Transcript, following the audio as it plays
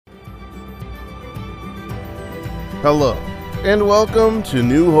Hello, and welcome to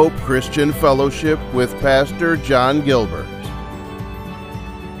New Hope Christian Fellowship with Pastor John Gilbert.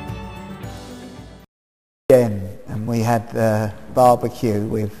 And we had the barbecue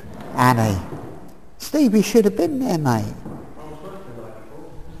with Annie. Steve, you should have been there, mate.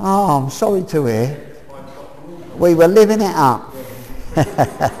 Oh, I'm sorry to hear. We were living it up.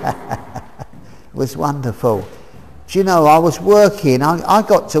 It was wonderful. Do you know, I was working, I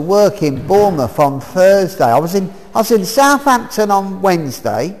got to work in Bournemouth on Thursday. I was in Southampton on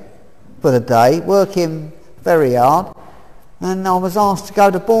Wednesday for the day, working very hard. And I was asked to go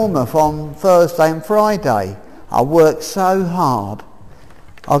to Bournemouth on Thursday and Friday. I worked so hard.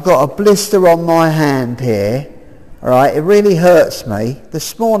 I got a blister on my hand here. Right, it really hurts me.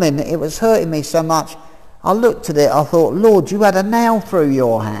 This morning it was hurting me so much. I looked at it, I thought, Lord, you had a nail through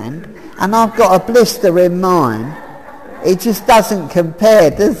your hand and I've got a blister in mine. It just doesn't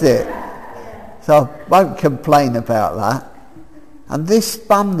compare, does it? So I won't complain about that. And this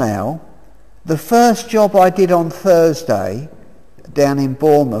thumbnail, the first job I did on Thursday down in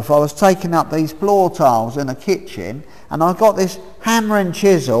Bournemouth, I was taking up these floor tiles in a kitchen and I got this hammer and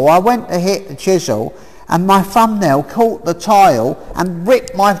chisel. I went to hit the chisel and my thumbnail caught the tile and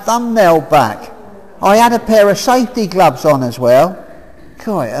ripped my thumbnail back. I had a pair of safety gloves on as well.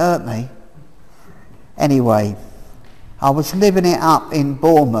 God, it hurt me. Anyway, I was living it up in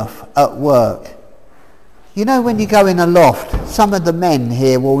Bournemouth at work. You know, when you go in a loft, some of the men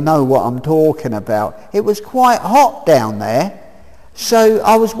here will know what I'm talking about. It was quite hot down there. So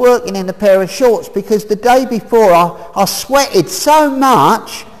I was working in a pair of shorts because the day before I sweated so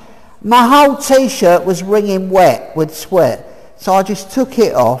much, my whole t-shirt was wringing wet with sweat. So I just took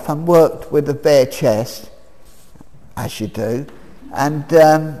it off and worked with a bare chest, as you do. And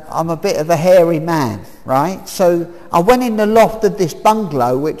I'm a bit of a hairy man, right? So I went in the loft of this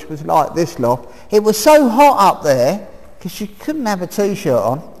bungalow, which was like this loft. It was so hot up there, because you couldn't have a t-shirt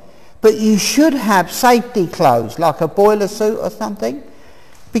on. But you should have safety clothes, like a boiler suit or something,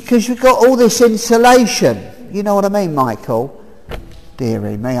 because you've got all this insulation. You know what I mean, Michael?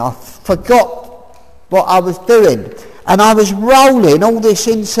 Dearie me, I forgot what I was doing. And I was rolling all this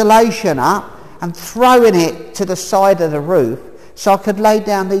insulation up and throwing it to the side of the roof so I could lay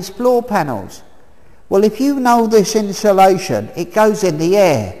down these floor panels. Well, if you know this insulation, it goes in the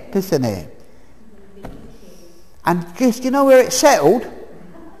air, doesn't it? And just, you know where it settled?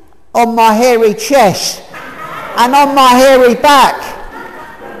 On my hairy chest and on my hairy back.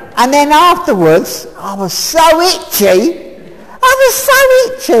 And then afterwards, I was so itchy.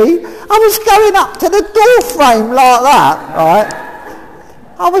 I was going up to the door frame like that, right?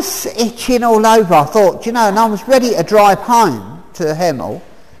 I was itching all over. I thought, you know, and I was ready to drive home to Hemel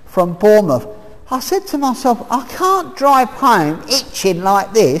from Bournemouth. I said to myself, I can't drive home itching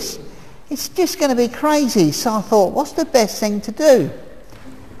like this. It's just going to be crazy. So I thought, what's the best thing to do?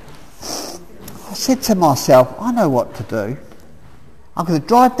 I said to myself, I know what to do. I'm going to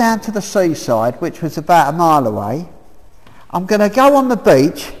drive down to the seaside, which was about a mile away. I'm going to go on the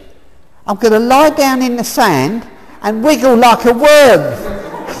beach. I'm going to lie down in the sand and wiggle like a worm.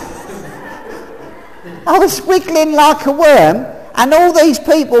 I was wiggling like a worm and all these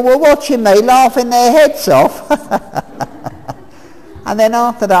people were watching me laughing their heads off. And then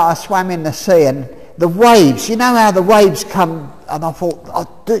after that I swam in the sea and the waves, you know how the waves come, and I thought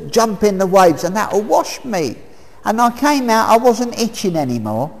I'll jump in the waves and that'll wash me. And I came out, I wasn't itching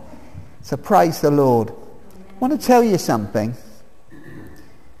anymore. So praise the Lord. I want to tell you something.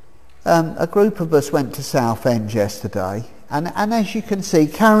 A group of us went to Southend yesterday, and as you can see,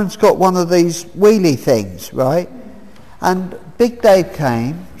 Karen's got one of these wheelie things, right? And Big Dave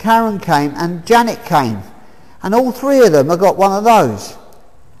came, Karen came, and Janet came, and all three of them have got one of those.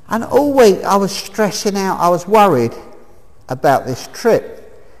 And all week I was stressing out, I was worried about this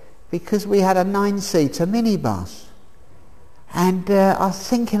trip because we had a 9-seater minibus. And I was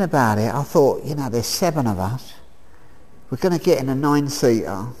thinking about it. I thought, you know, there's 7 of us. We're going to get in a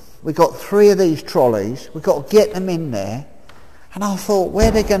 9-seater. We've got 3 of these trolleys. We've got to get them in there. And I thought, where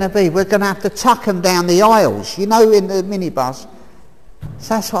are they going to be? We're going to have to tuck them down the aisles, you know, in the minibus.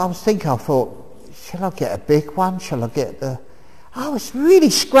 So that's what I was thinking. I thought, shall I get a big one? Shall I get the... I was really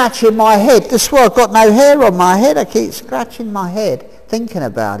scratching my head. That's why I've got no hair on my head. I keep scratching my head, thinking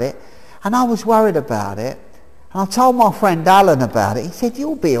about it. And I was worried about it. And I told my friend Alan about it. He said,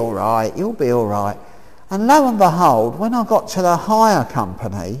 you'll be all right, you'll be all right. And lo and behold, when I got to the hire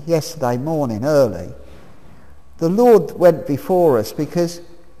company yesterday morning early, the Lord went before us because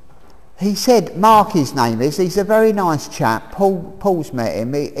he said, Mark his name is, he's a very nice chap. Paul's met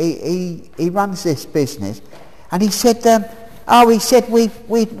him. He runs this business. And he said, oh, he said,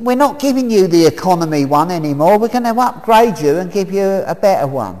 we're not giving you the economy one anymore. We're going to upgrade you and give you a better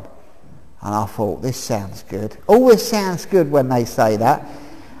one. And I thought, this sounds good. Always sounds good when they say that.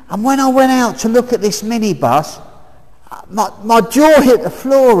 And when I went out to look at this minibus, my jaw hit the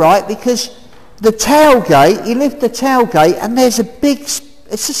floor, right, because the tailgate, you lift the tailgate and there's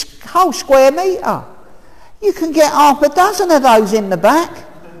it's a whole square metre. You can get half a dozen of those in the back.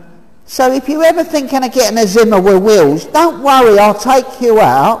 So if you're ever thinking of getting a Zimmer with wheels, don't worry, I'll take you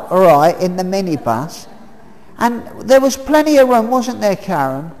out, all right, in the minibus. And there was plenty of room, wasn't there,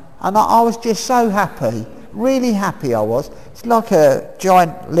 Karen? And I was just so happy, really happy I was. It's like a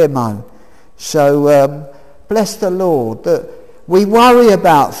giant limo. So bless the Lord that we worry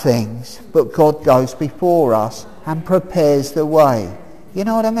about things, but God goes before us and prepares the way. You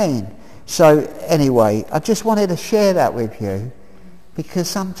know what I mean? So anyway, I just wanted to share that with you, because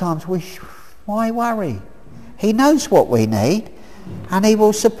sometimes why worry? He knows what we need, and he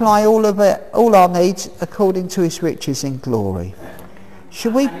will supply all our needs according to his riches in glory.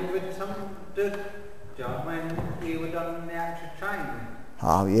 Should we? And with some good job when you were done the actual training.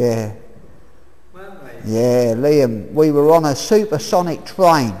 Oh yeah. Weren't we? Yeah, Liam, we were on a supersonic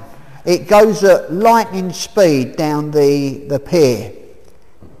train. It goes at lightning speed down the pier,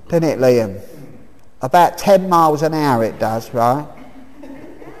 doesn't it, Liam? About 10 miles an hour it does, right?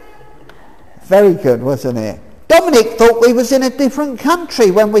 Very good, wasn't it? Dominic thought we was in a different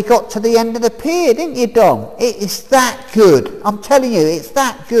country when we got to the end of the pier, didn't you, Dom? It is that good. I'm telling you, it's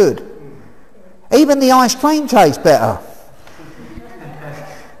that good. Even the ice cream tastes better.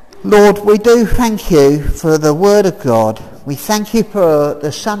 Lord, we do thank you for the Word of God. We thank you for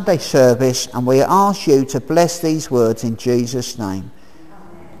the Sunday service, and we ask you to bless these words in Jesus' name.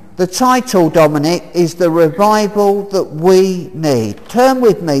 The title, Dominic, is The Revival That We Need. Turn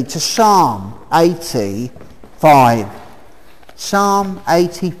with me to Psalm 85. Psalm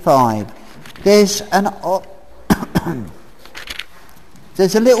 85. There's a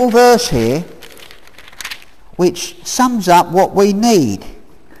little verse here which sums up what we need.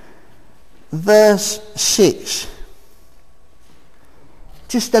 Verse 6.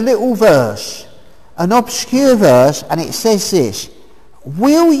 Just a little verse, an obscure verse, and it says this: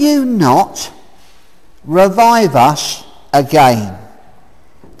 will you not revive us again,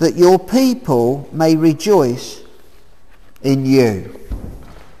 that your people may rejoice in you?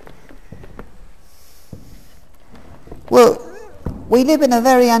 Well, we live in a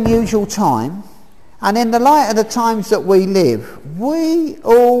very unusual time, and in the light of the times that we live, we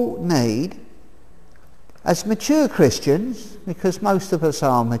all need, as mature Christians, because most of us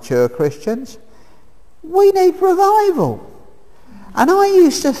are mature Christians, we need revival. And I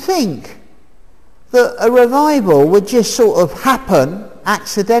used to think that a revival would just sort of happen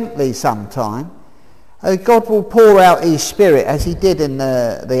accidentally sometime. God will pour out his Spirit as he did in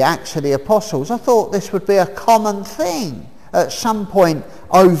the Acts of the Apostles. I thought this would be a common thing at some point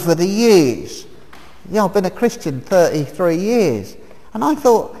over the years. I've been a Christian 33 years, and I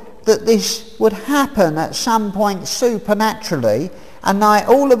thought that this would happen at some point supernaturally, and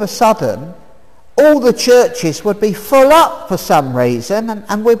all of a sudden all the churches would be full up for some reason,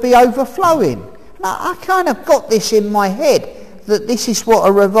 and would be overflowing. And I kind of got this in my head that this is what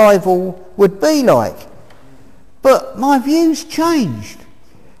a revival would be like. But my views changed,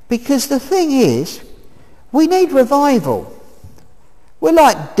 because the thing is, we need revival. We're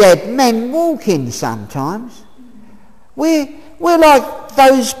like dead men walking sometimes. We're like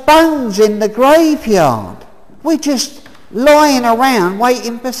those bones in the graveyard. We're just lying around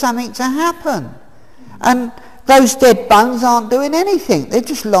waiting for something to happen. And those dead bones aren't doing anything. They're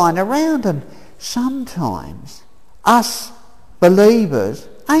just lying around. And sometimes us believers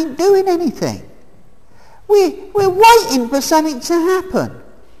ain't doing anything. We're waiting for something to happen.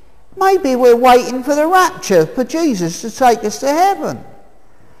 Maybe we're waiting for the rapture, for Jesus to take us to heaven.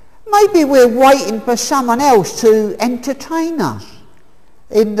 Maybe we're waiting for someone else to entertain us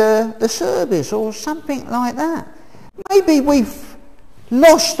in the service or something like that. Maybe we've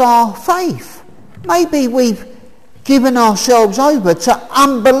lost our faith. Maybe we've given ourselves over to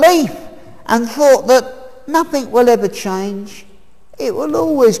unbelief and thought that nothing will ever change. It will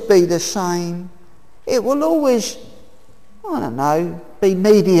always be the same. It will always, be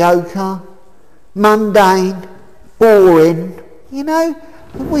mediocre, mundane, boring,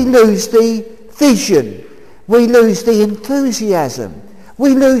 We lose the vision. We lose the enthusiasm.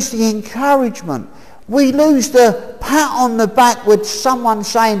 We lose the encouragement. We lose the pat on the back with someone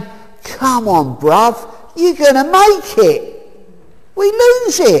saying, come on, bruv, you're going to make it. We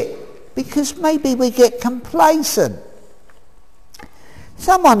lose it because maybe we get complacent.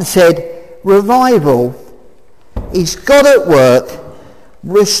 Someone said revival is God at work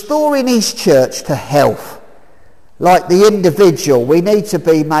restoring his church to health. Like the individual, we need to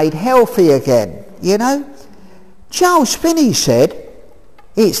be made healthy again, you know. Charles Finney said,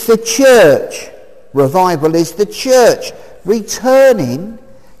 it's the church. Revival is the church returning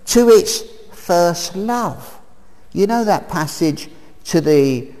to its first love. You know that passage to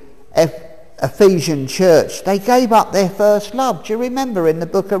the Ephesian church? They gave up their first love. Do you remember in the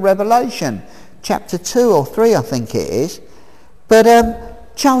book of Revelation? Chapter 2 or 3, I think it is.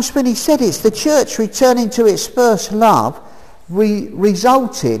 But Charles Finney said it's the church returning to its first love,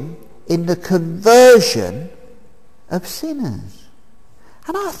 resulting in the conversion of sinners.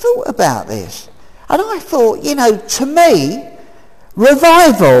 And I thought about this. And I thought, you know, to me,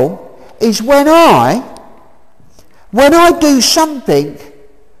 revival is when I do something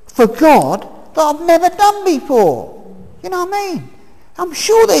for God that I've never done before. You know what I mean? I'm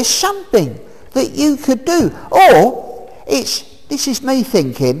sure there's something that you could do. Or this is me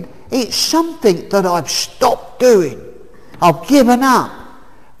thinking, it's something that I've stopped doing. I've given up.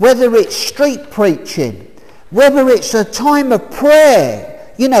 Whether it's street preaching, whether it's a time of prayer,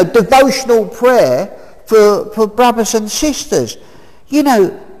 you know, devotional prayer for brothers and sisters. You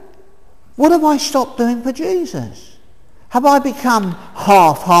know, what have I stopped doing for Jesus? Have I become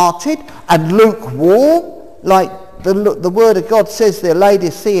half-hearted and lukewarm? Like the Word of God says the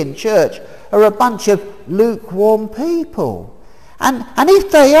Laodicean church are a bunch of lukewarm people. And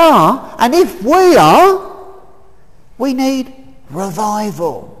if they are, and if we are, we need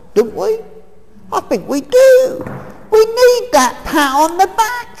revival, don't we? I think we do. We need that pat on the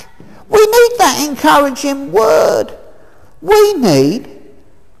back. We need that encouraging word. We need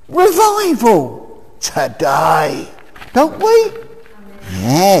revival today, don't we?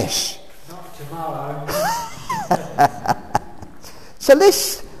 Yes. Not tomorrow. So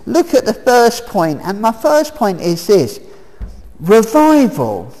let's look at the first point, and my first point is this.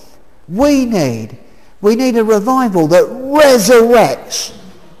 Revival. We need a revival that resurrects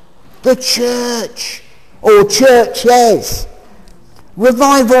the church or churches.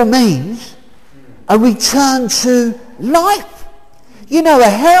 Revival means a return to life. You know, a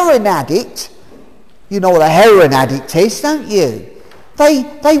heroin addict, you know what a heroin addict is, don't you?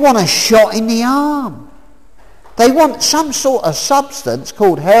 They want a shot in the arm. They want some sort of substance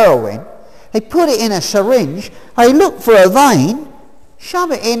called heroin. They put it in a syringe, they look for a vein,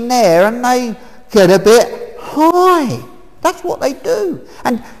 shove it in there, and they get a bit high. That's what they do.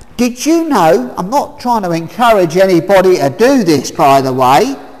 And did you know, I'm not trying to encourage anybody to do this, by the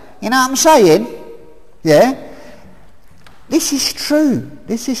way, you know what I'm saying? Yeah? This is true.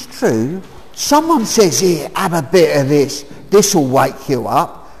 This is true. Someone says, here, have a bit of this. This will wake you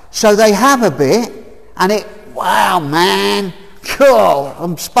up. So they have a bit, and wow, man, cool,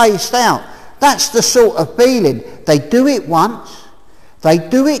 I'm spaced out. That's the sort of feeling. They do it once, they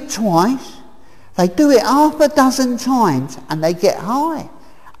do it twice, they do it half a dozen times, and they get high.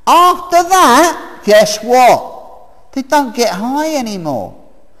 After that, guess what? They don't get high anymore.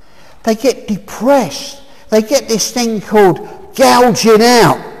 They get depressed. They get this thing called gouging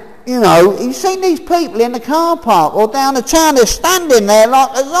out. You know, you've seen these people in the car park or down the town, they're standing there like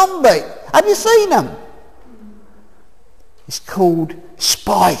a zombie. Have you seen them? It's called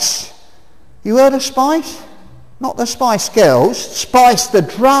Spice. You heard of Spice? Not the Spice Girls, Spice the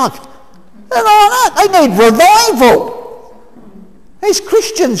drug. They're like that. They need revival. There's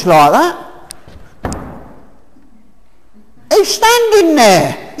Christians like that. He's standing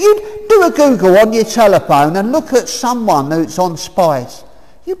there. You do a Google on your telephone and look at someone who's on Spice.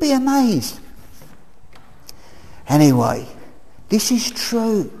 You'd be amazed. Anyway, this is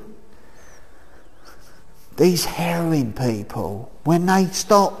true. These heroin people, when they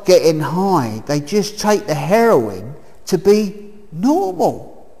start getting high, they just take the heroin to be normal.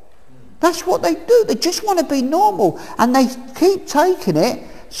 That's what they do. They just want to be normal, and they keep taking it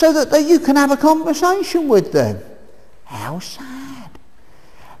so that you can have a conversation with them. How sad.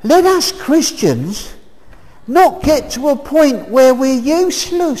 Let us Christians not get to a point where we're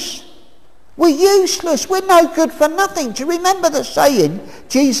useless. We're useless. We're no good for nothing. Do you remember the saying?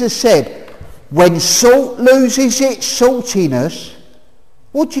 Jesus said, when salt loses its saltiness,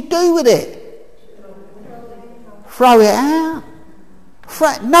 what do you do with it? Throw it out.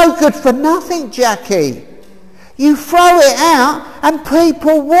 No good for nothing, Jackie. You throw it out and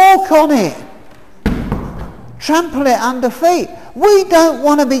people walk on it. Trample it under feet. We don't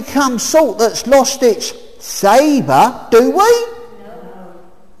want to become salt that's lost its savour, do we? No.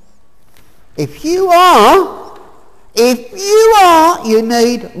 If you are, you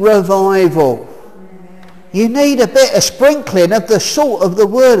need revival. You need a bit of sprinkling of the salt of the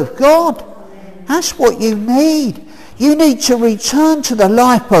Word of God. That's what you need. You need to return to the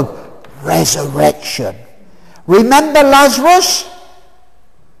life of resurrection. Remember Lazarus?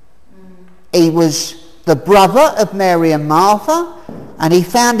 He was the brother of Mary and Martha, and he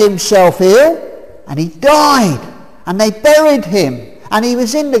found himself ill, and he died, and they buried him, and he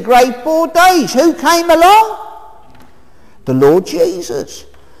was in the grave 4 days. Who came along? The Lord Jesus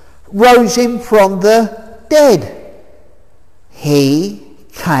rose him from the dead. He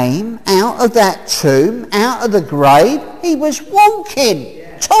came out of that tomb, out of the grave. He was walking,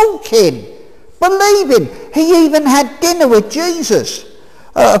 talking, believing. He even had dinner with Jesus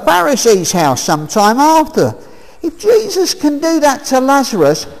at a Pharisee's house sometime after. If Jesus can do that to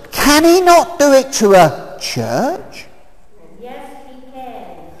Lazarus, can he not do it to a church? Yes, he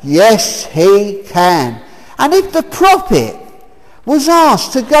can. Yes, he can. And if the prophet was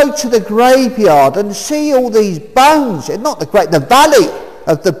asked to go to the graveyard and see all these bones, not the valley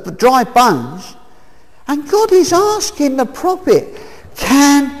of the dry bones, and God is asking the prophet,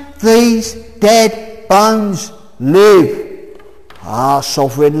 can these dead bones live? Ah,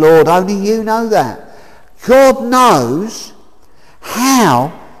 sovereign Lord, only you know that. God knows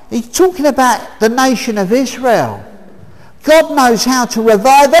how. He's talking about the nation of Israel. God knows how to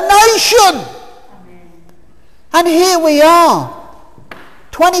revive a nation. And here we are.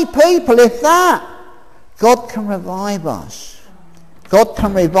 20 people, if that. God can revive us. God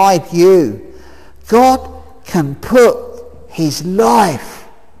can revive you. God can put his life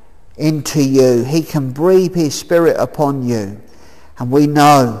into you. He can breathe his spirit upon you. And we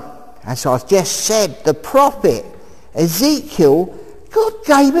know, as I've just said, the prophet Ezekiel, God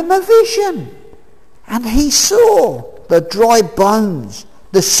gave him a vision. And he saw the dry bones,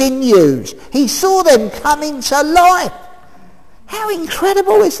 the sinews. He saw them coming to life. How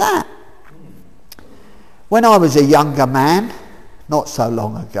incredible is that? When I was a younger man, not so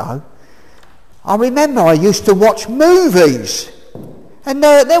long ago, I remember I used to watch movies. And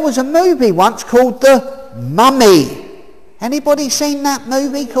there was a movie once called The Mummy. Anybody seen that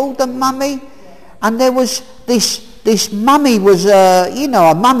movie called The Mummy? And there was this mummy was,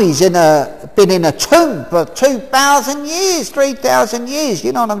 a mummy's been in a tomb for 2,000 years, 3,000 years,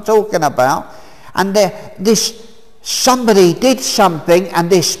 you know what I'm talking about. And somebody did something and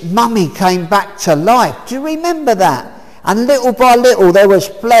this mummy came back to life. Do you remember that? And little by little there was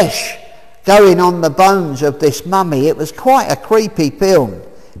flesh going on the bones of this mummy. It was quite a creepy film,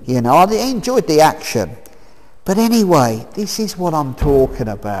 you know. I enjoyed the action. But anyway, this is what I'm talking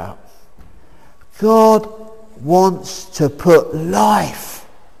about. God wants to put life,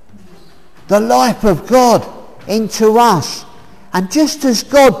 the life of God, into us. And just as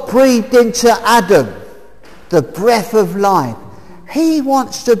God breathed into Adam the breath of life, he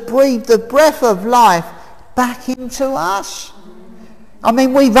wants to breathe the breath of life back into us. I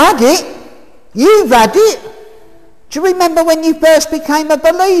mean, we've had it. You've had it. Do you remember when you first became a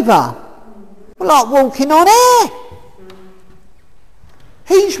believer? Like walking on air.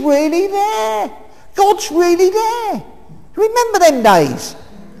 He's really there. God's really there. Remember them days?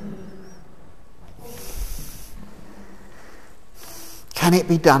 Can it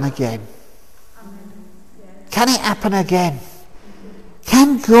be done again? Can it happen again?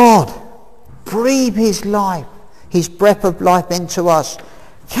 Can God breathe his life, his breath of life into us?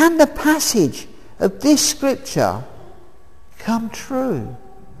 Can the passage of this scripture come true?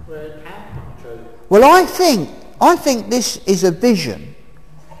 Well, it can come true. Well, I think this is a vision.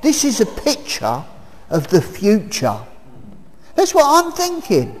 This is a picture of the future. That's what I'm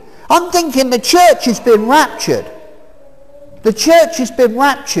thinking. I'm thinking the church has been raptured. The church has been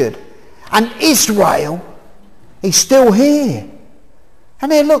raptured. And Israel is still here.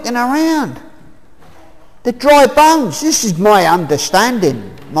 And they're looking around. The dry bones, this is my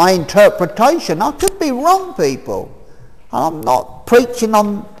understanding, my interpretation. I could be wrong, people. I'm not preaching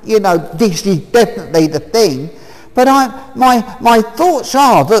on, this is definitely the thing. But my thoughts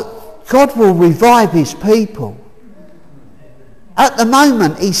are that God will revive his people. At the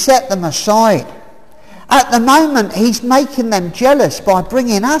moment, he set them aside. At the moment, he's making them jealous by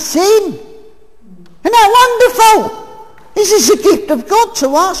bringing us in. Isn't that wonderful? This is a gift of God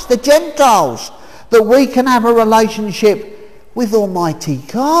to us, the Gentiles, that we can have a relationship with Almighty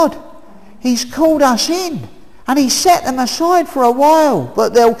God. He's called us in. And he set them aside for a while,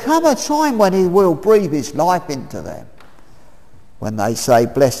 but there'll come a time when he will breathe his life into them. When they say,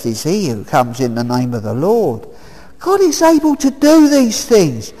 blessed is he who comes in the name of the Lord. God is able to do these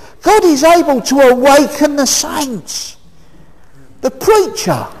things. God is able to awaken the saints. The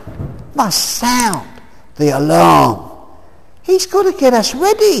preacher must sound the alarm. He's got to get us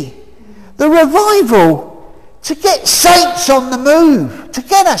ready. The revival to get saints on the move, to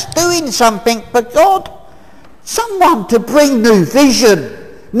get us doing something for God. Someone to bring new vision,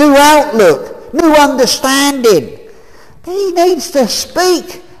 new outlook, new understanding. He needs to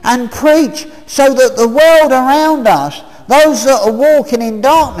speak and preach so that the world around us, those that are walking in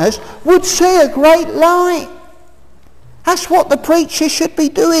darkness, would see a great light. That's what the preacher should be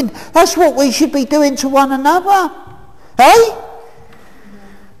doing. That's what we should be doing to one another. Eh?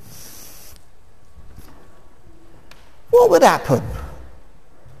 What would happen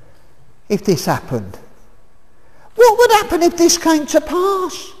if this happened? What would happen if this came to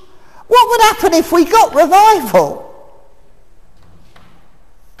pass? What would happen if we got revival?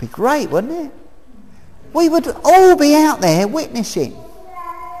 Be great, wouldn't it? We would all be out there witnessing.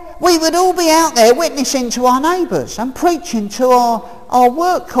 We would all be out there witnessing to our neighbours and preaching to our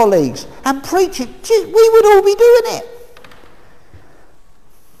work colleagues and preaching. We would all be doing it.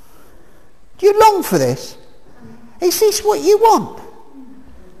 Do you long for this? Is this what you want?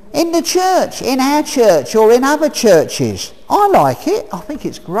 In the church, in our church or in other churches? I like it. I think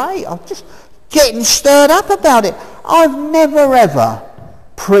it's great. I'm just getting stirred up about it. I've never ever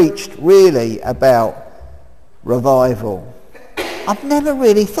preached really about revival. I've never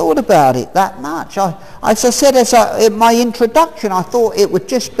really thought about it that much. As I said in my introduction, I thought it would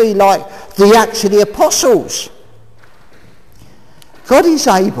just be like the Acts of the Apostles. God is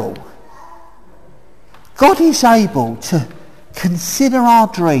able to consider our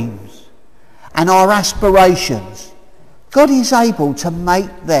dreams and our aspirations. God is able to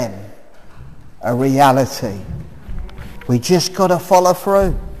make them a reality. We just got to follow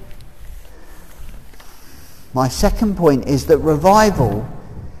through. My second point is that revival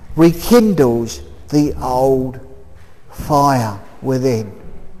rekindles the old fire within.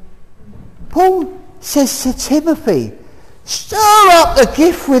 Paul says to Timothy, stir up the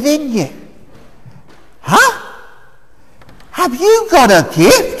gift within you. Huh? Have you got a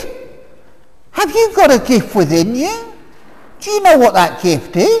gift? Have you got a gift within you? Do you know what that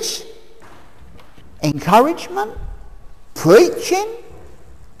gift is? Encouragement? Preaching?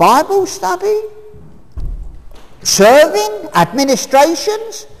 Bible study? Serving?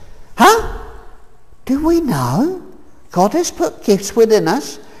 Administrations? Huh? Do we know God has put gifts within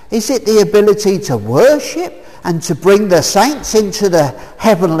us? Is it the ability to worship and to bring the saints into the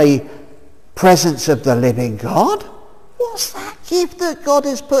heavenly presence of the living God? What's that gift that God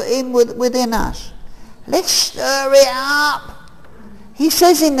has put in within us? Let's stir it up. He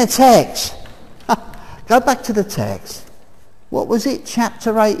says in the text, go back to the text. What was it?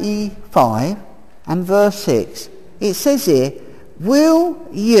 Chapter 85 and verse 6. It says here, will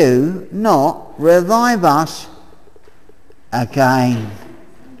you not revive us again?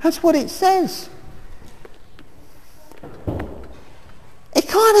 That's what it says. It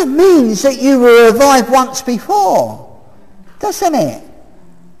kind of means that you were revived once before, doesn't it?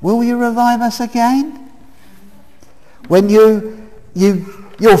 Will you revive us again? When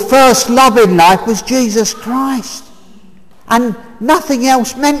your first love in life was Jesus Christ, and nothing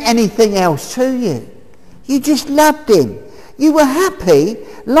else meant anything else to you. You just loved him. You were happy,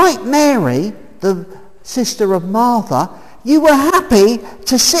 like Mary, the sister of Martha. You were happy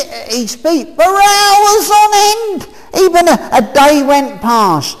to sit at his feet for hours on end. Even a day went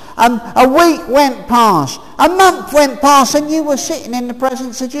past, a week went past, a month went past, and you were sitting in the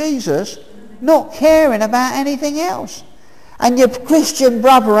presence of Jesus, not caring about anything else. And your Christian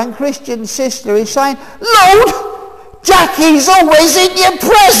brother and Christian sister is saying, Lord, Jackie's always in your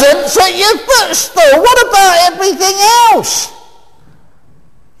presence at your footstool. What about everything else?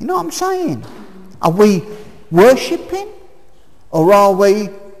 You know what I'm saying? Are we worshipping or are we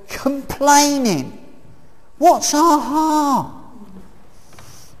complaining? What's our heart?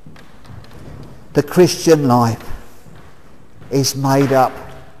 The Christian life is made up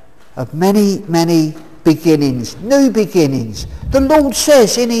of many, many beginnings, new beginnings. The Lord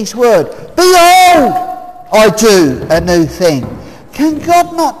says in his word, behold, I do a new thing. Can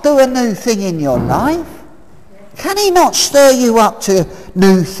God not do a new thing in your life? Can he not stir you up to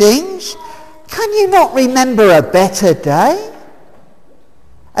new things? Can you not remember a better day?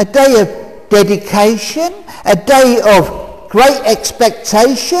 A day of dedication? A day of great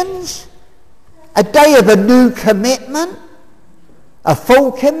expectations? A day of a new commitment? A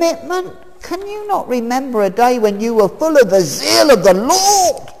full commitment? Can you not remember a day when you were full of the zeal of the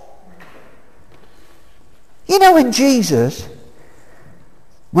Lord? You know, when Jesus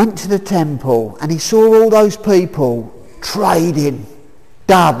went to the temple and he saw all those people trading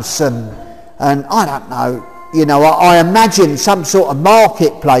doves and I don't know, you know, I imagine some sort of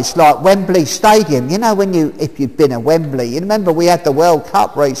marketplace like Wembley Stadium. You know, if you've been at Wembley, you remember we had the World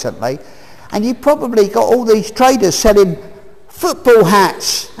Cup recently, And you probably got all these traders selling football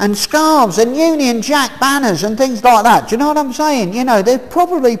hats and scarves and Union Jack banners and things like that. Do you know what I'm saying? You know, there's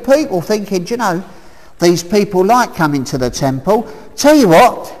probably people thinking, do you know, these people like coming to the temple. Tell you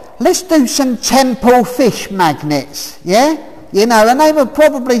what, let's do some temple fish magnets, yeah? You know, and they were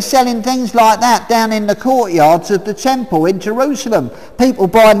probably selling things like that down in the courtyards of the temple in Jerusalem. People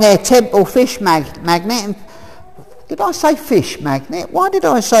buying their temple fish magnet. And, did I say fish magnet? Why did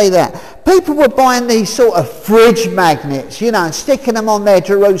I say that? People were buying these sort of fridge magnets, you know, and sticking them on their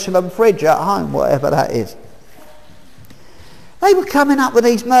Jerusalem fridge at home, whatever that is. They were coming up with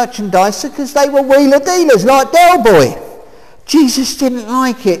these merchandise because they were wheeler dealers like Del Boy. Jesus didn't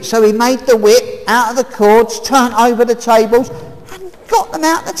like it, so he made the whip out of the cords, turned over the tables, and got them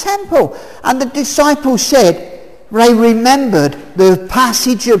out of the temple. And the disciples said, they remembered the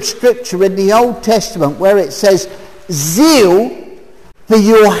passage of scripture in the Old Testament where it says, zeal for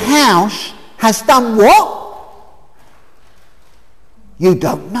your house has done what? You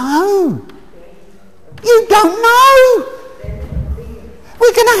don't know. You don't know.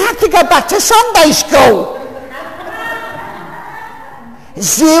 We're going to have to go back to Sunday school.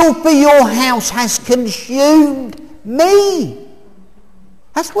 Zeal for your house has consumed me.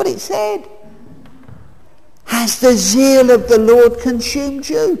 That's what it said. Has the zeal of the Lord consumed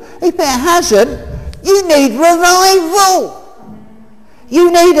you? If it hasn't, you need revival.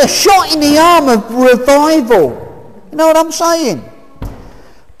 You need a shot in the arm of revival. You know what I'm saying?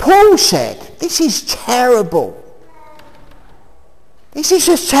 Paul said, this is terrible. This is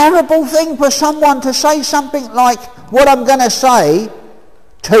a terrible thing for someone to say something like what I'm going to say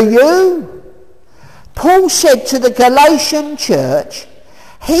to you. Paul said to the Galatian church,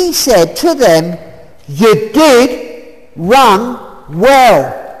 he said to them, you did run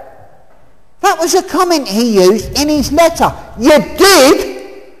well. That was a comment he used in his letter. You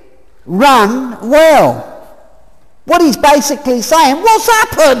did run well. What he's basically saying, what's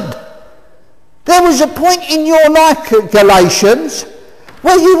happened? There was a point in your life, Galatians,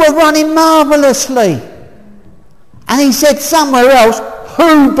 where you were running marvellously. And he said somewhere else,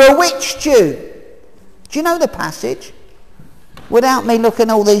 who bewitched you? Do you know the passage? Without me looking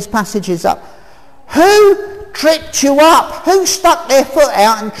all these passages up. Who tripped you up? Who stuck their foot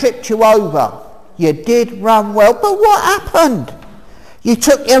out and tripped you over? You did run well, but what happened? You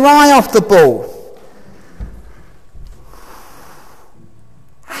took your eye off the ball.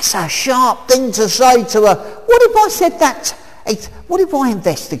 That's a sharp thing to say to her. What if I said that? What if I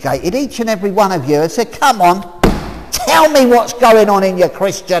investigated each and every one of you and said, come on, tell me what's going on in your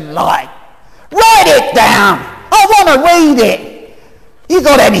Christian life. Write it down. I want to read it. You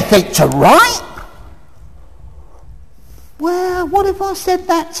got anything to write? Well, what if I said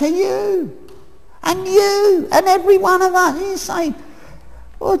that to you? And every one of us. You say,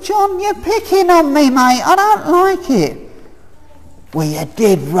 well, John, you're picking on me, mate. I don't like it. Well, you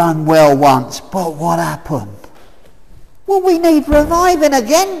did run well once, but what happened? Well, we need reviving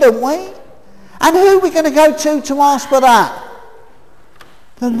again, don't we? And who are we going to go to ask for that?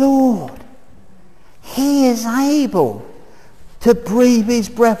 The Lord. He is able to breathe his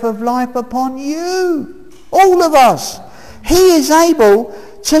breath of life upon you. All of us. He is able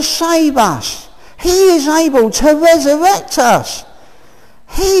to save us. He is able to resurrect us.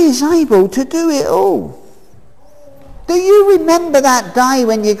 He is able to do it all. Do you remember that day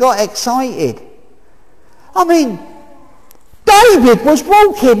when you got excited? I mean, David was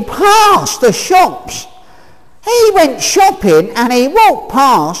walking past the shops. He went shopping and he walked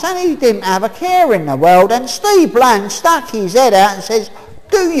past and he didn't have a care in the world. And Steve Bland stuck his head out and says,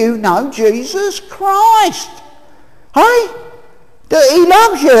 do you know Jesus Christ? Hey? He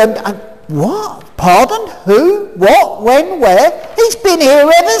loves you. And what? Pardon? Who? What? When? Where? He's been here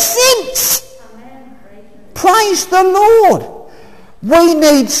ever since. Amen. Praise the Lord. We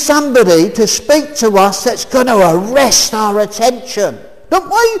need somebody to speak to us that's going to arrest our attention, don't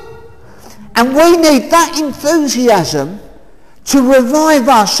we? And we need that enthusiasm to revive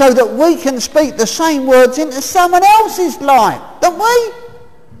us so that we can speak the same words into someone else's life, don't we?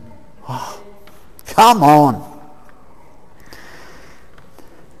 Oh, come on.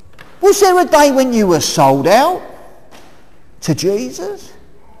 Was there a day when you were sold out to Jesus?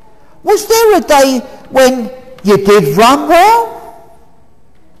 Was there a day when you did run well?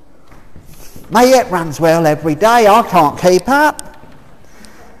 Mayette runs well every day. I can't keep up.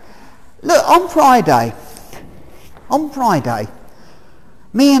 Look, on Friday,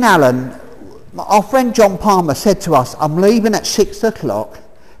 me and Alan, our friend John Palmer said to us, I'm leaving at 6 o'clock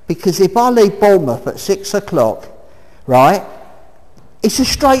because if I leave Bournemouth at 6 o'clock, right, it's a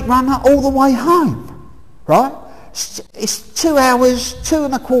straight run all the way home, right? It's 2 hours,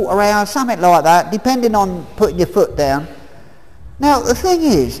 2.25 hours, something like that, depending on putting your foot down. Now, the thing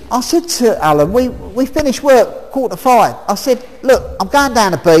is, I said to Alan, we finished work 4:45. I said, look, I'm going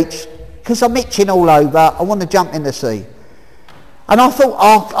down the beach because I'm itching all over. I want to jump in the sea. And I thought,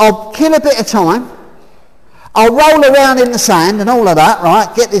 I'll kill a bit of time. I'll roll around in the sand and all of that,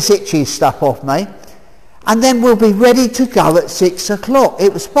 right, get this itchy stuff off me. And then we'll be ready to go at 6 o'clock.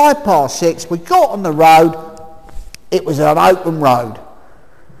 It was 6:05. We got on the road. It was an open road.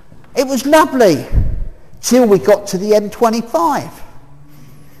 It was lovely till we got to the M25.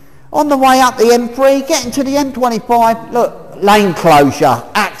 On the way up the M3, getting to the M25, look, lane closure,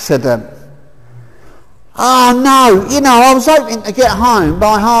 accident. Oh no, I was hoping to get home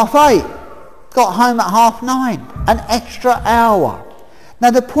by 8:30. Got home at 9:30, an extra hour.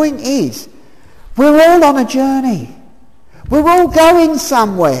 Now the point is, we're all on a journey. We're all going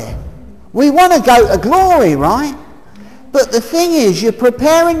somewhere. We want to go to glory, right? But the thing is, you're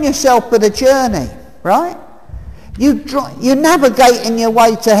preparing yourself for the journey, right? You're navigating your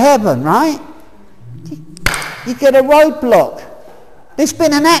way to heaven, right? You get a roadblock. There's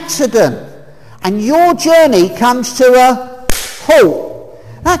been an accident, and your journey comes to a halt.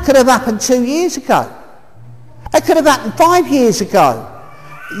 That could have happened 2 years ago. That could have happened 5 years ago.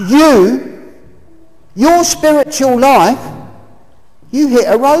 Your spiritual life, you hit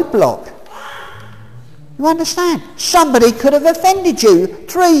a roadblock. You understand? Somebody could have offended you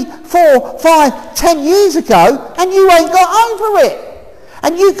 3, 4, 5, 10 years ago, and you ain't got over it.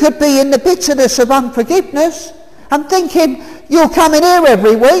 And you could be in the bitterness of unforgiveness and thinking you're coming here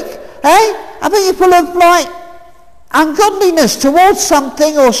every week, eh? I bet you're full of ungodliness towards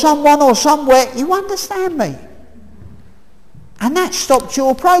something or someone or somewhere. You understand me? And that stopped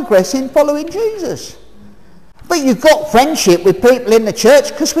your progress in following Jesus. But you've got friendship with people in the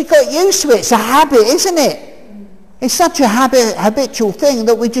church because we got used to it. It's a habit, isn't it? It's such a habitual thing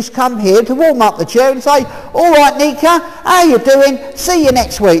that we just come here to warm up the chair and say, all right, Nika, how you doing? See you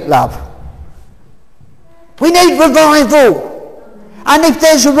next week, love. We need revival. And if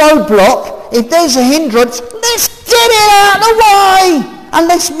there's a roadblock, if there's a hindrance, let's get it out of the way and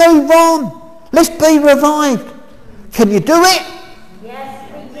let's move on. Let's be revived. Can you do it?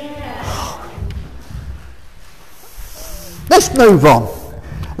 Yes, we can. Let's move on.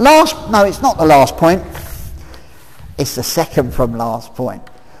 No, it's not the last point. It's the second from last point.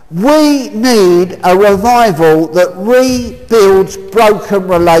 We need a revival that rebuilds broken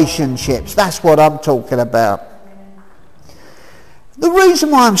relationships. That's what I'm talking about. The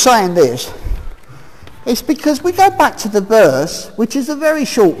reason why I'm saying this is because we go back to the verse, which is a very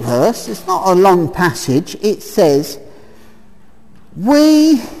short verse. It's not a long passage. It says,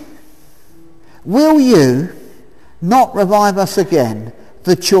 will you not revive us again,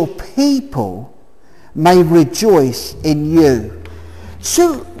 that your people may rejoice in you?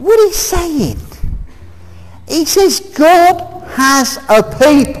 So what he's saying, he says God has a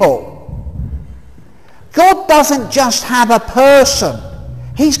people. God doesn't just have a person.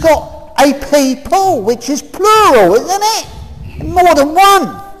 He's got a people, which is plural, isn't it? More than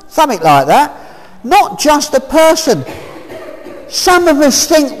one, something like that. Not just a person. Some of us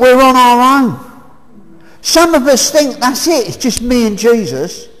think we're on our own. Some of us think that's it, it's just me and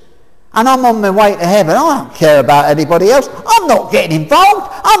Jesus, and I'm on my way to heaven. I don't care about anybody else. I'm not getting involved.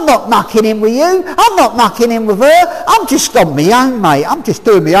 I'm not mucking in with you. I'm not mucking in with her. I'm just on my own, mate. I'm just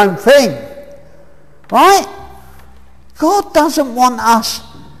doing my own thing. Right? God doesn't want us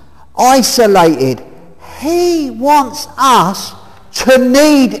isolated. He wants us to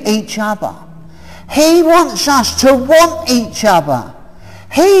need each other. He wants us to want each other.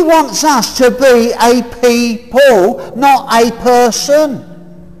 He wants us to be a people, not a person.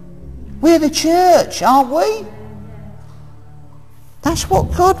 We're the church, aren't we? That's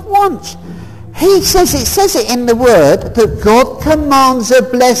what God wants. It says it in the Word that God commands a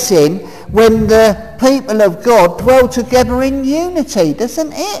blessing when the people of God dwell together in unity,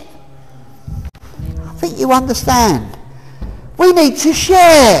 doesn't it? I think you understand. We need to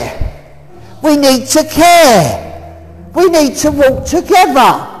share. We need to care. We need to walk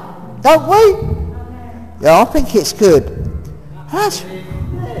together, don't we? Yeah, I think it's good. That's...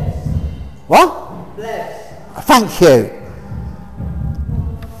 What? Bless. Thank you.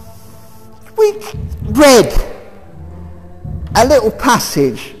 We read a little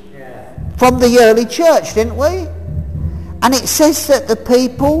passage from the early church, didn't we? And it says that the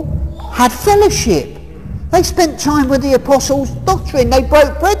people had fellowship. They spent time with the apostles' doctrine. They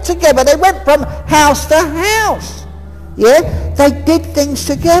broke bread together. They went from house to house. Yeah? They did things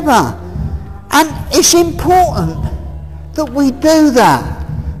together. And it's important that we do that.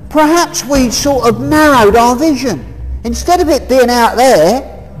 Perhaps we sort of narrowed our vision. Instead of it being out there,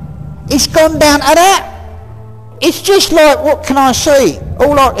 it's gone down to that. It's just like, what can I see?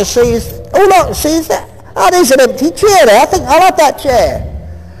 All I can see is that. Oh, there's an empty chair there. I think I like that chair.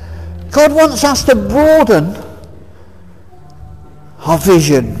 God wants us to broaden our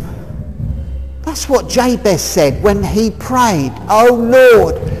vision. That's what Jabez said when he prayed, "Oh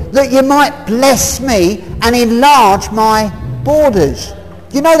Lord, that you might bless me and enlarge my borders."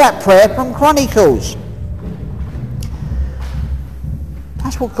 You know that prayer from Chronicles?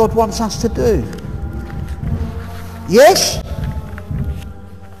 That's what God wants us to do. Yes?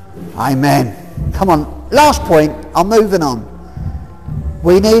 Amen. Come on, last point, I'm moving on.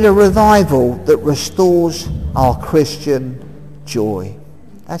 We need a revival that restores our Christian joy.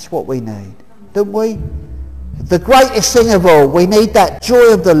 That's what we need, don't we? The greatest thing of all, we need that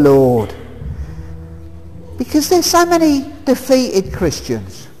joy of the Lord. Because there's so many defeated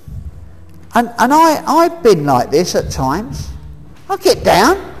Christians. And I've been like this at times. I get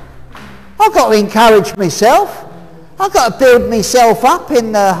down. I've got to encourage myself. I've got to build myself up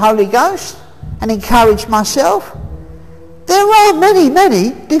in the Holy Ghost and encourage myself. There are many,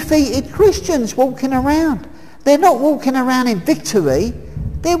 many defeated Christians walking around. They're not walking around in victory.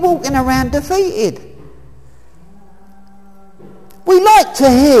 They're walking around defeated. We like to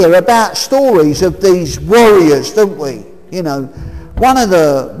hear about stories of these warriors, don't we? You know, one of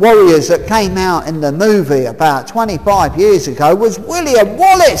the warriors that came out in the movie about 25 years ago was William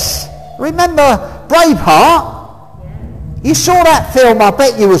Wallace. Remember Braveheart? You saw that film, I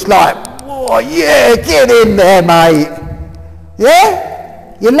bet you was like, "Oh yeah, get in there, mate."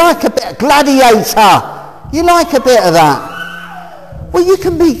 Yeah? You like a bit of Gladiator. You like a bit of that. Well, you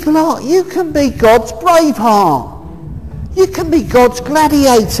can be God's Braveheart. You can be God's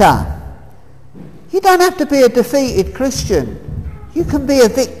gladiator. You don't have to be a defeated Christian. You can be a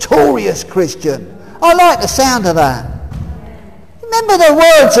victorious Christian. I like the sound of that. Remember the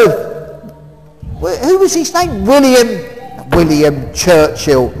words of, who was his name? William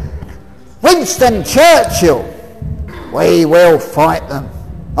Churchill. Winston Churchill. "We will fight them.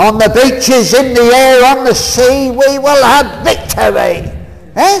 On the beaches, in the air, on the sea, we will have victory."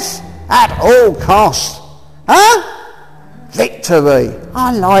 Yes? At all costs. Huh? Victory.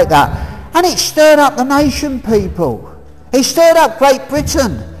 I like that. And it stirred up the nation, people. It stirred up Great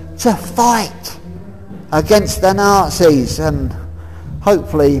Britain to fight against the Nazis. And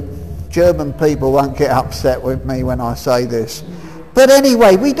hopefully German people won't get upset with me when I say this. But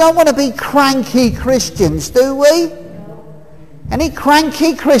anyway, we don't want to be cranky Christians, do we? Any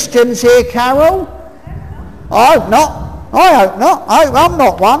cranky Christians here, Carol? I hope not. I'm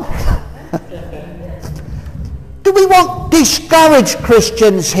not one. Do we want discouraged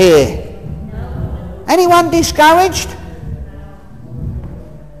Christians here? Anyone discouraged?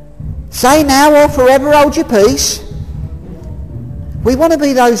 Say now or forever hold your peace. We want to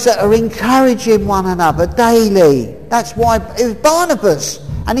be those that are encouraging one another daily. That's why it was Barnabas,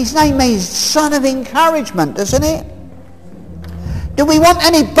 and his name means son of encouragement, doesn't it? Do we want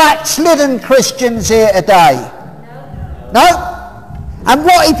any backslidden Christians here today? No? And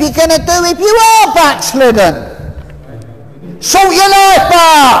what if you're going to do if you are backslidden? Sort your life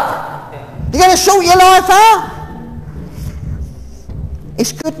out! You're going to sort your life out?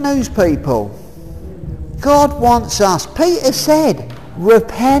 It's good news, people. God wants us. Peter said,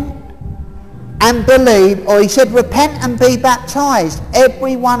 repent and believe, or he said, repent and be baptized,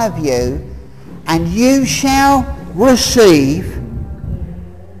 every one of you, and you shall receive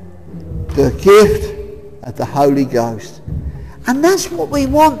the gift of the Holy Ghost. And that's what we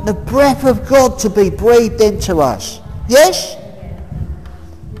want, the breath of God to be breathed into us. Yes?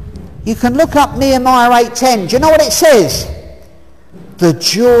 You can look up Nehemiah 8:10. Do you know what it says? The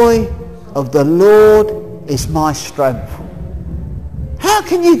joy of the Lord is my strength. How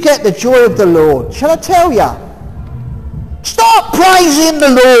can you get the joy of the Lord? Shall I tell you? Start praising the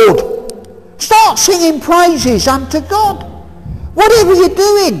Lord. Start singing praises unto God. Whatever you're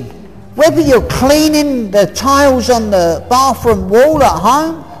doing, whether you're cleaning the tiles on the bathroom wall at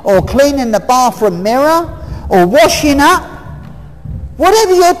home, or cleaning the bathroom mirror, or washing up,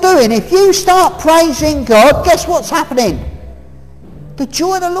 whatever you're doing, if you start praising God, guess what's happening? The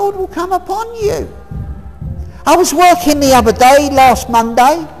joy of the Lord will come upon you. I was working the other day, last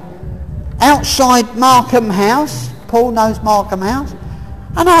Monday, outside Markham House. Paul knows Markham House.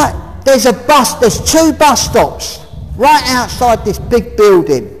 And there's two bus stops right outside this big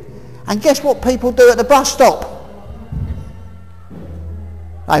building. And guess what people do at the bus stop?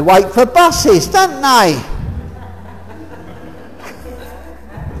 They wait for buses, don't they?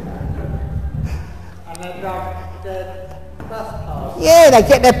 And they grab the bus pass. Yeah, they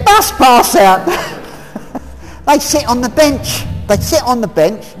get their bus pass out. They sit on the bench. They sit on the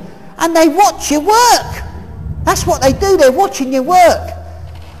bench and they watch you work. That's what they do. They're watching you work.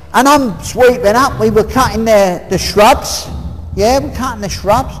 And I'm sweeping up. We were cutting the shrubs. Yeah, we're cutting the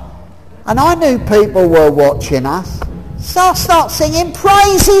shrubs. And I knew people were watching us. So I start singing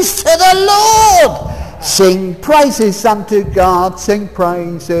praises to the Lord. Sing praises unto God. Sing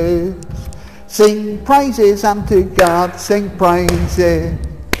praises. Sing praises unto God. Sing praises.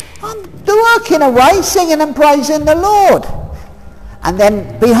 I'm working away, singing and praising the Lord. And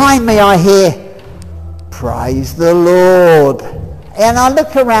then behind me I hear, praise the Lord. And I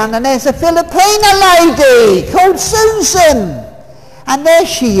look around and there's a Filipina lady called Susan. And there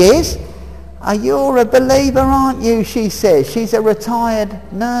she is. Oh, you're a believer, aren't you? She says. She's a retired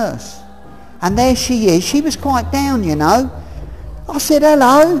nurse. And there she is. She was quite down, you know. I said,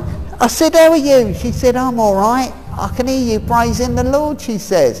 hello. I said, how are you? She said, I'm all right. I can hear you praising the Lord, she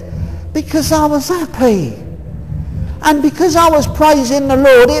says. Because I was happy. And because I was praising the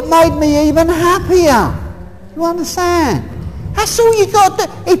Lord, it made me even happier. You understand? That's all you got to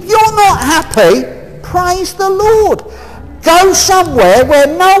do. If you're not happy, praise the Lord. Go somewhere where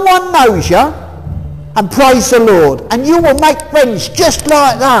no one knows you and praise the Lord. And you will make friends just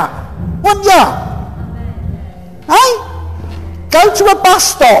like that. Wouldn't you? Hey? Go to a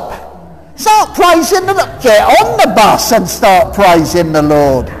bus stop. Start praising the Lord. Get on the bus and start praising the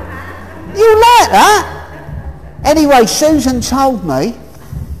Lord. You like that? Anyway, Susan told me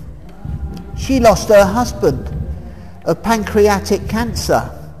she lost her husband of pancreatic cancer.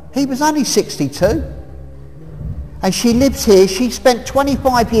 He was only 62. And she lives here. She spent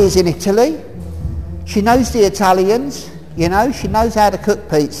 25 years in Italy. She knows the Italians, you know. She knows how to cook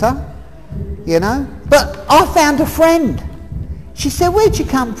pizza, you know. But I found a friend. She said, where'd you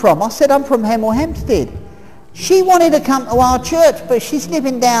come from? I said, I'm from Hemel Hempstead. She wanted to come to our church, but she's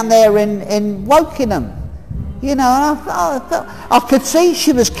living down there in Wokingham. You know, I could see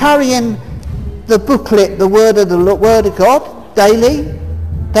she was carrying the booklet, the Word of God,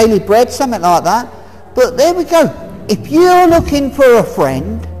 daily bread, something like that. But there we go. If you're looking for a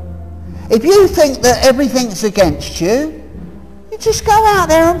friend, if you think that everything's against you, you just go out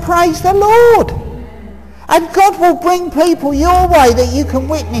there and praise the Lord. And God will bring people your way that you can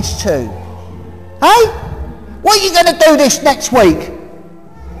witness to. Hey? What are you going to do this next week?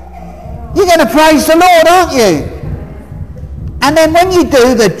 You're going to praise the Lord, aren't you? And then when you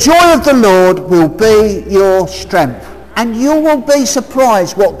do, the joy of the Lord will be your strength. And you will be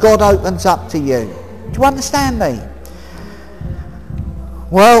surprised what God opens up to you. Do you understand me?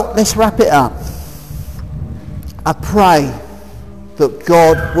 Well, let's wrap it up. I pray that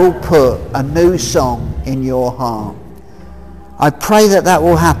God will put a new song in your heart. I pray that that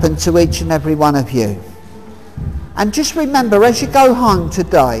will happen to each and every one of you. And just remember, as you go home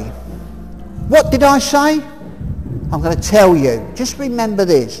today, what did I say? I'm going to tell you. Just remember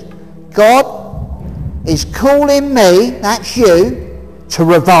this. God is calling me, that's you, to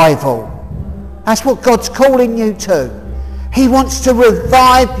revival. That's what God's calling you to. He wants to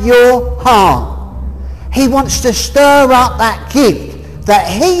revive your heart. He wants to stir up that gift that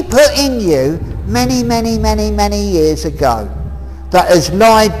he put in you many years ago, that has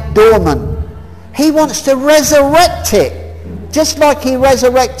lied dormant. He wants to resurrect it, just like he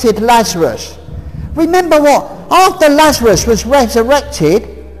resurrected Lazarus. Remember what? After Lazarus was resurrected,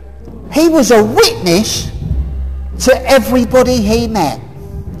 he was a witness to everybody he met.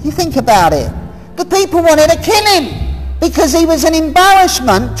 You think about it. The people wanted to kill him because he was an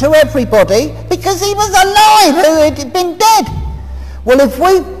embarrassment to everybody, because he was alive who had been dead. Well, if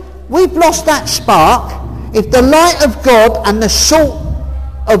we've lost that spark, if the light of God and the salt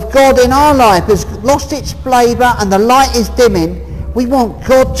of God in our life has lost its flavour and the light is dimming, we want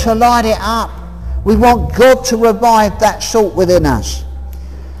God to light it up. We want God to revive that salt within us.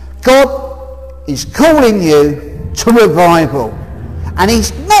 God is calling you to revival. And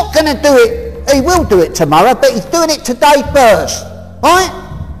he's not going to do it, he will do it tomorrow, but he's doing it today first. Right?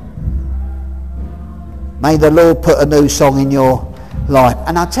 May the Lord put a new song in your life.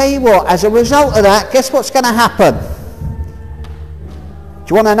 And I'll tell you what, as a result of that, guess what's going to happen?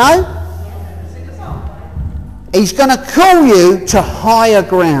 Do you want to know? He's going to call you to higher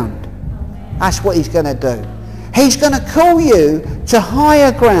ground. That's what he's going to do. He's going to call you to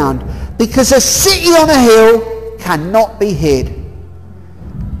higher ground, because a city on a hill cannot be hid.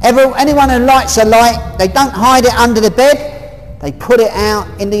 Anyone who lights a light, they don't hide it under the bed, they put it out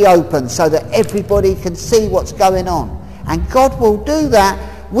in the open so that everybody can see what's going on. And God will do that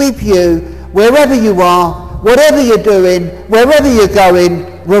with you wherever you are, whatever you're doing, wherever you're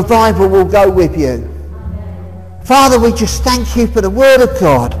going. Revival will go with you. Father, we just thank you for the Word of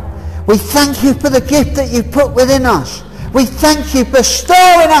God. We thank you for the gift that you've put within us. We thank you for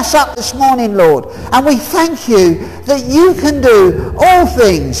stirring us up this morning, Lord. And we thank you that you can do all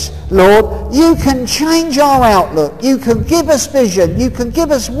things, Lord. You can change our outlook. You can give us vision. You can give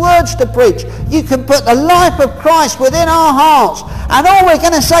us words to preach. You can put the life of Christ within our hearts. And all we're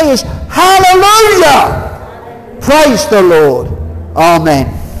going to say is, hallelujah! Praise the Lord.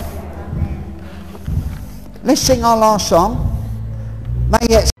 Amen. Let's sing our last song.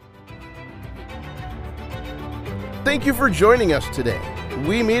 May it. Thank you for joining us today.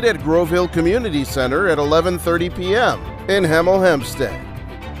 We meet at Grove Hill Community Center at 11:30 p.m. in Hemel Hempstead.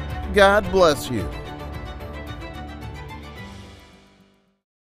 God bless you.